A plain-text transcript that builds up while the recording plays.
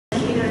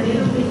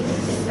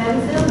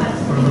expensive, but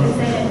you can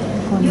say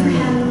that you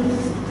can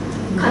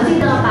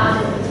consider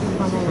about it.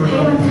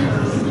 Payment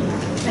terms.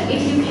 Like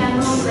if you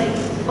cannot like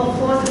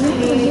afford to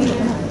pay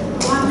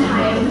one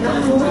time the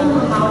full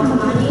amount of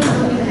money,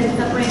 so you can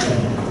separate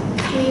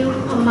pay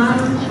a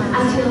month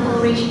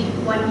until reach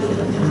 1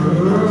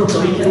 year. So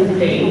we can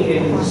pay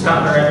in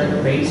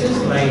staggered basis,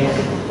 like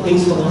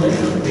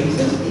installment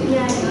basis?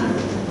 Yeah.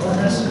 Oh,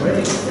 that's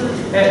great.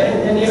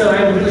 And you know,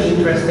 I'm really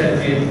interested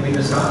with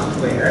the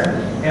software,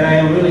 and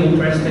I'm really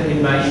interested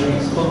in buying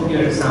this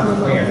computer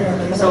software.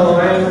 So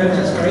I'm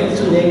just trying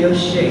to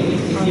negotiate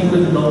if you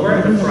could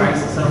lower the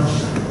price some.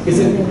 Is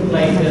it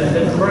like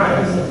the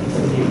price that you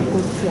can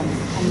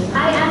give?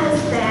 I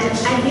understand.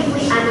 I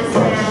deeply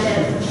understand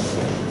that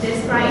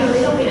this price is a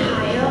little bit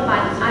higher,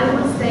 but I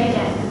would say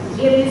that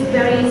it is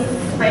very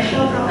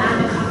special from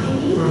other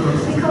company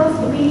because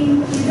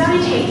we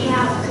really take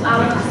care of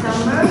our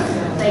customers.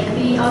 Like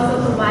we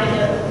also provide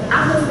the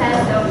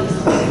after-sales service.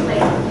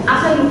 Like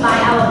after you buy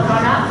our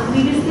product, we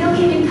will still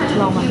keep in touch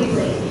with you.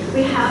 Like,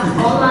 we have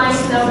online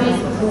service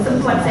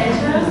support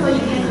center, so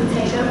you can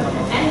contact us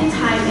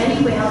anytime,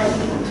 anywhere, like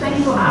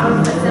 24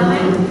 hours per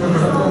 7.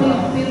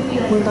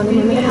 So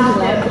we have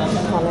them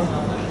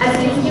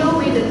assist you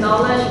with the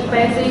knowledge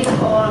basis,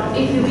 or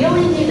if you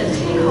really need a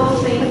technical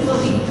thing, so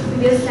we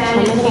will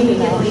send it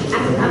immediately as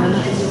an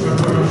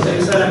So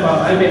it's not about,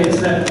 I mean, it's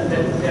not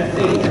that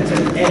thing at the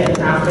end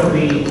after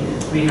we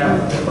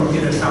have the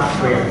computer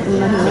software.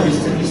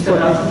 So you still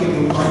have to keep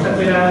in contact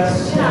with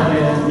us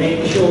and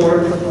make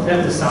sure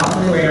that the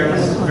software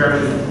is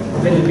very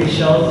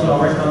beneficial to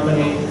our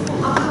company.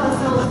 Of course,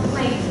 so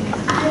like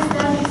I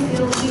said,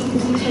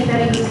 we take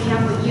very good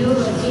care of you.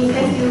 In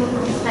case you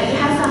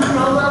have some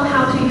problem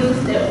how to use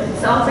the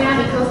software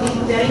because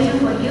it's very new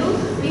for you,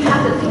 we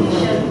have the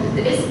technician,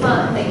 the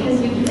expert, they can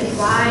give you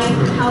advice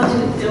how to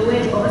do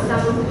it or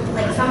some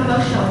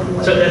workshop.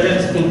 So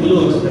that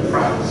includes the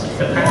price,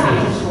 the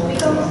package. Yeah,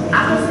 because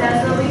after sales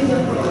service,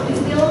 we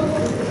still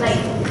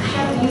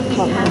help you if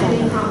you have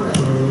any problem.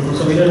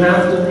 So we don't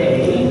have to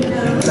pay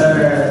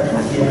other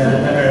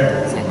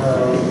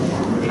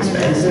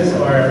expenses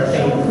or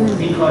things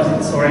because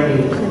it's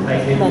already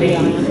been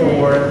paid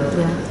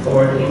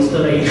for the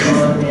installation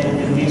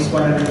and this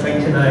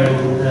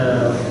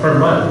 129 per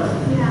month.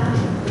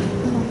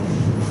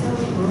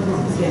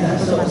 Yeah,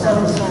 so it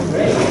sounds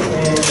great.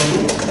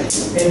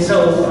 And so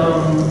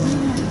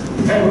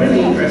I'm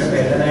really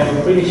interested and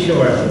I'm pretty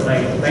sure,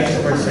 like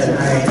 90%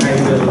 I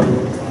will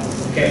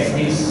get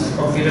this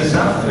computer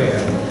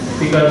software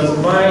because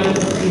my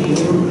team,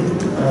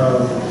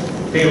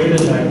 they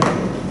really like it.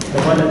 The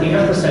one that you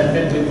have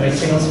presented with my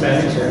sales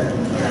manager,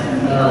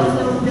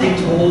 he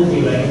told me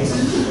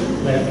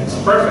it's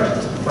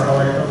perfect for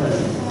our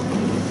company.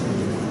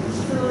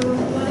 So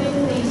what do you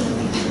think?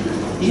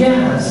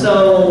 Yeah, so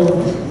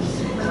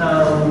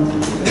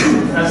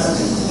as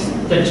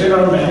the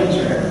general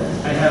manager,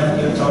 I have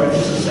the authority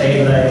to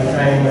say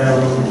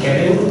I'm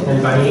getting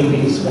and buying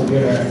this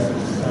computer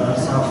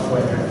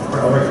software for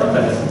our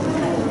company.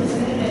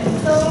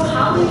 So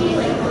how many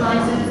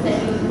licenses that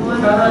you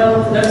want?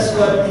 That's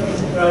what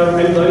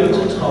I'm going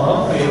to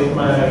talk with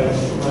my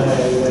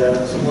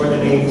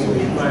subordinates,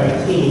 with my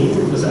team,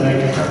 because I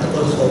have to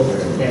consult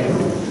with them.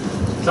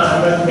 So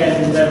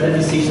then the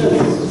decision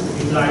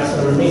it lies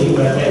on me,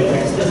 but then I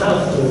still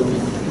have to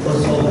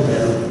consult with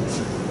them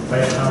by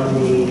how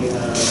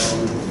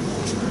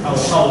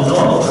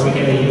long are we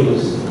going to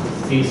use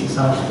this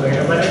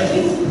software. But I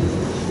think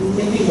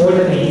maybe more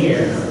than a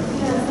year.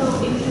 Yeah, so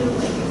if you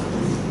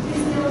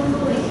still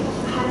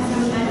have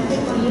some benefit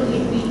for you,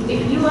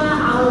 if you are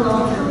our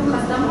long-term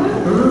customer,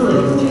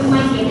 so you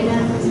might get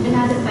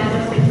another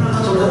benefit from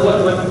our. So what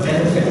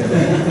benefit?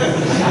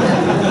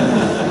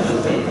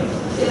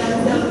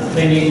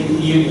 Then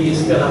you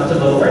still have to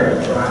lower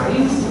the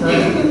price.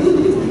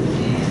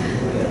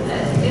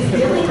 It's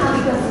really hard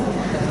because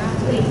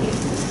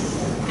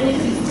I need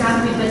to discuss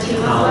with the team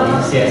as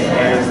well. Yes, I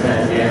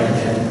understand. Yeah.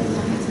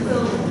 So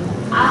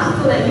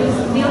after you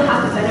still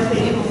have the benefit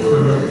if you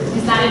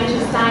decided to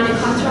sign a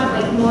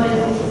contract more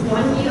than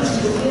 1 year or 2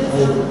 years.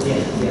 Oh,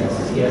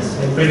 yes.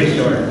 I'm pretty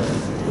sure.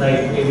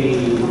 Maybe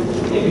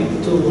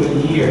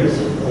 2 years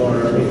or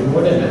maybe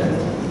more than that.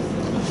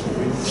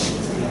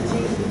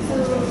 So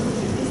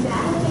is that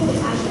anything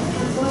that I can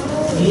help for?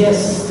 Yes,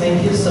 thank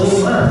you so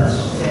much.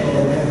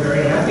 And I'm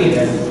very happy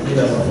that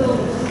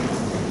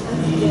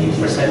you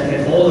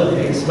presented all of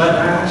this. But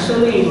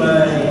actually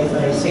my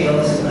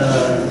sales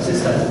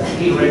assistant,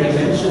 he already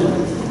mentioned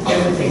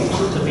everything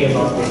to me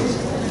about this.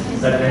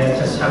 But I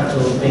just have to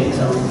make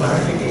some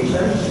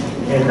clarification.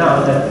 And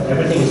now that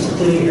everything is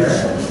clear,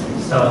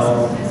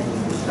 so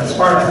as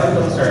far as I'm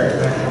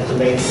concerned, I have to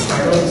make the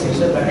final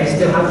decision, but I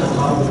still have to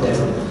talk with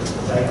them,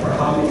 for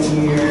how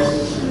many years.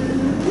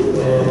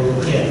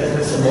 And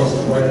that's the most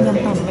important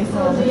thing. So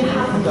do you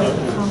have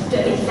the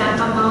exact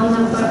amount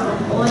number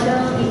of order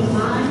in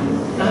mind?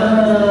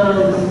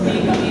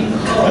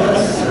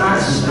 Because I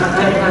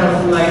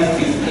have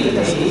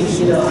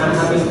 58, I'm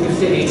having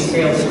 58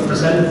 sales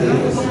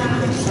representatives.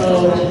 So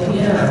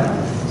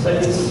so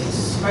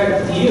it's quite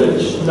a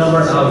huge number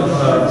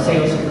of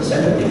sales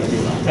representatives.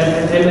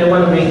 And I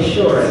want to make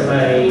sure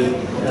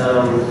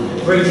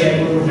we're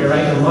getting the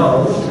right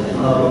amount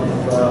of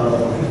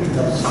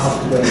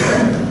software.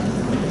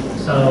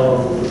 So,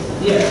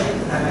 yeah,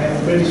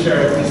 I'm pretty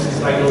sure this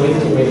is like a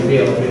win-to-win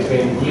deal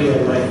between you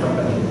and my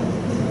company.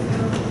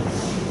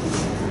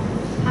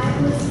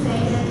 I would say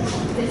that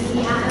the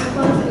CRM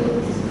course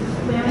is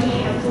very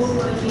helpful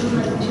for you,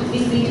 like too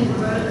easy to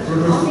work.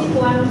 Only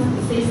one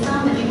system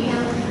that you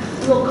can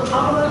look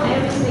over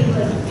everything,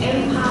 like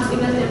every part,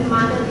 even the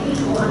marketing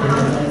or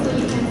accounting, so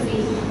you can see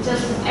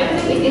just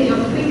everything is in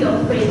your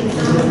fingerprint,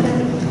 so you can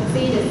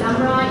see the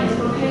summary and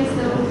focus.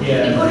 So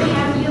it would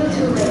help you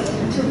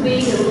to be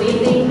the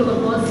leading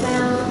global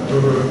sales.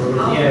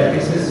 Yeah,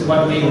 this is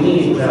what we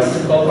need now to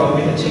cope up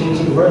with the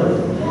changing world.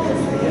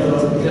 You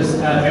know, because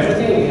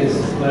everything is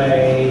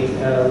like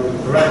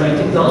run by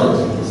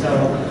technology. So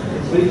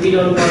we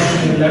don't want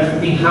to be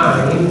left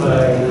behind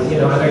by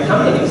other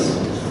companies.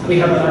 We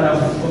have a lot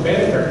of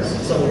competitors,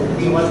 so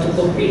we want to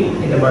compete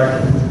in the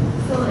market.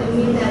 So it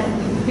means that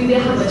we will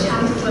have a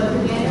chance to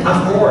work together.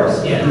 Of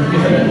course, yeah.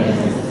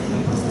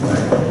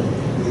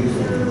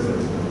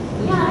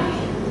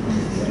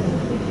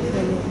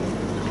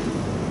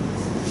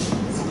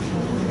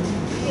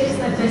 Here's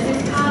my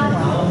business card.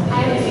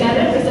 I am the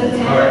other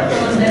representative for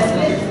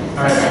investment,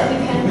 so that you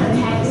can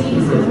contact me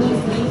through his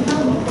email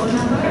or phone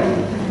number.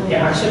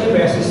 Yeah, actually, my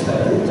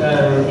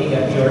assistant, he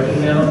got your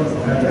email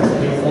address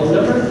and your phone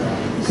number.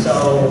 So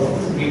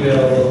we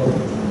will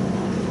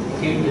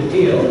keep the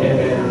deal, and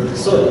then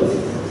soon,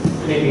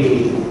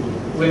 maybe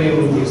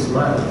within this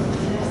month.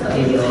 So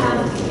if you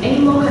have any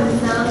more